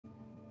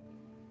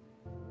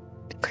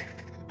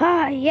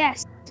Ah,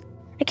 yes.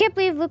 I can't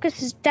believe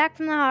Lucas is back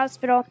from the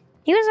hospital.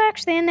 He was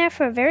actually in there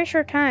for a very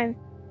short time.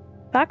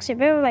 Foxy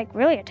Bear, like,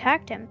 really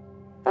attacked him.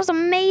 It was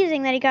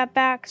amazing that he got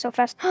back so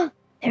fast. There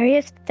he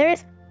is. There he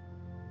is.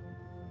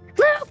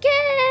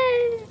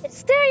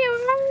 Lucas! There you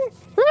are!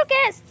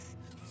 Lucas!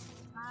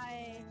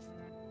 Hi.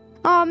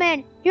 Oh,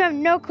 man. You have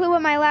no clue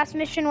what my last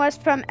mission was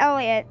from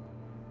Elliot.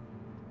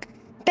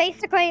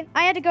 Basically,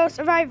 I had to go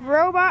survive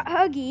Robot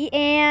Huggy,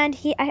 and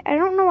I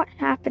don't know what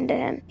happened to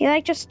him. He,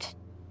 like, just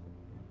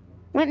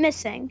went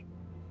missing.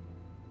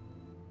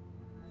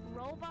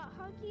 Robot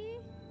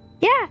Huggy?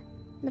 Yeah,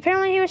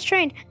 apparently he was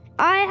trained.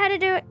 I had to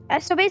do it.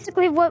 So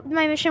basically what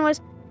my mission was,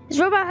 is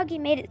Robot Huggy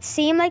made it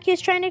seem like he was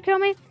trying to kill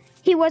me.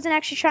 He wasn't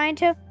actually trying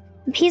to.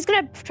 He's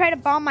going to try to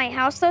bomb my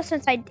house, though,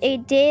 since I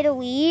did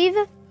leave.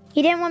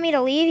 He didn't want me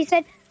to leave. He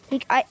said,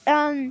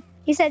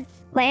 he said,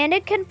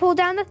 Landon can pull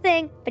down the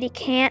thing, but he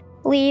can't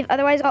leave.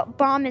 Otherwise, I'll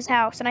bomb his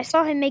house. And I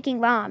saw him making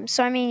bombs.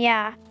 So, I mean,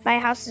 yeah, my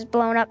house is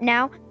blown up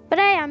now. But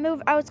hey,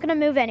 I was going to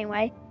move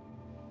anyway.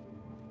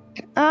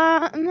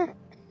 Okay.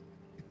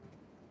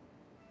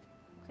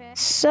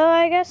 So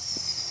I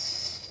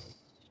guess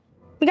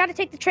we got to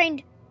take the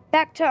train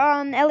back to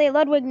Elliot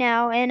Ludwig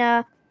now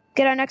and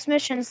get our next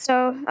mission.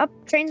 So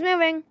train's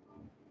moving.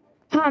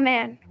 Oh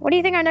man, what do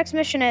you think our next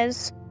mission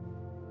is?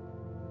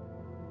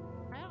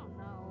 I don't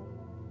know.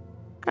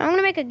 I'm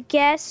gonna make a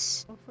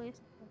guess. Hopefully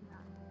it's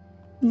not.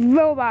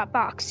 Robot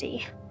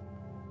Boxy.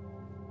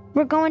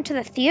 We're going to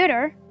the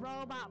theater.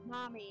 Robot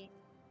Mommy.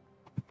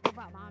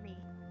 Robot Mommy.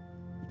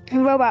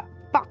 Robot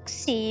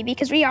Boxy,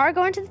 because we are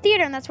going to the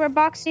theater, and that's where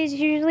Boxies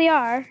usually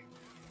are.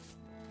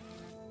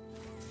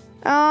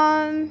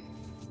 I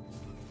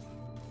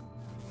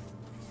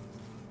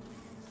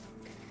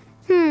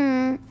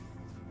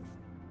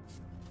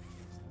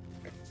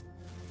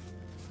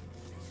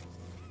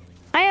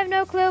have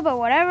no clue, but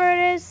whatever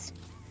it is,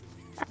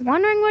 I'm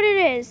wondering what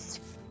it is.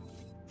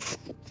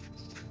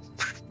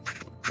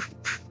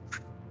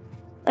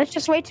 Let's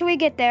just wait till we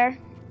get there,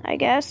 I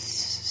guess.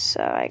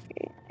 So I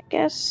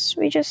guess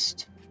we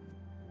just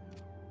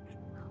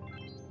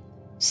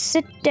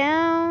sit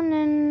down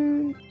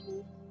and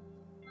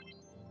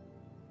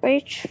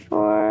wait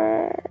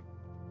for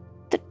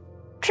the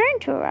train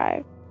to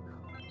arrive.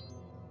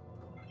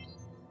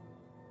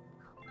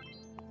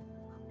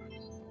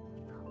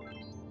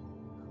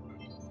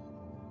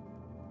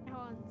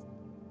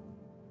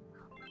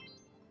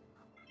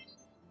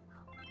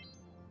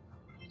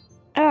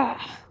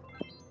 Ah.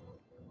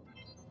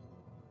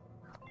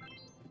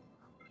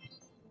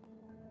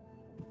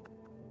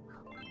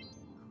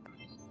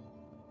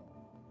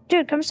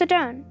 Dude, come sit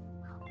down.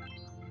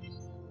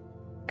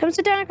 Come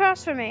sit down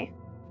across from me.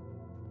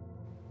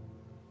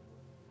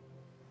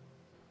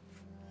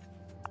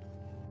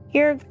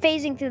 You're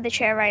phasing through the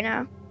chair right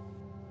now.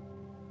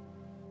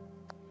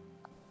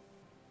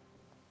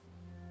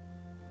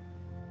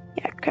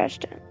 Yeah,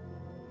 crushed it.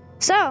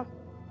 So,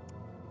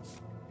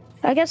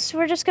 I guess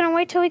we're just gonna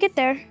wait till we get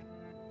there.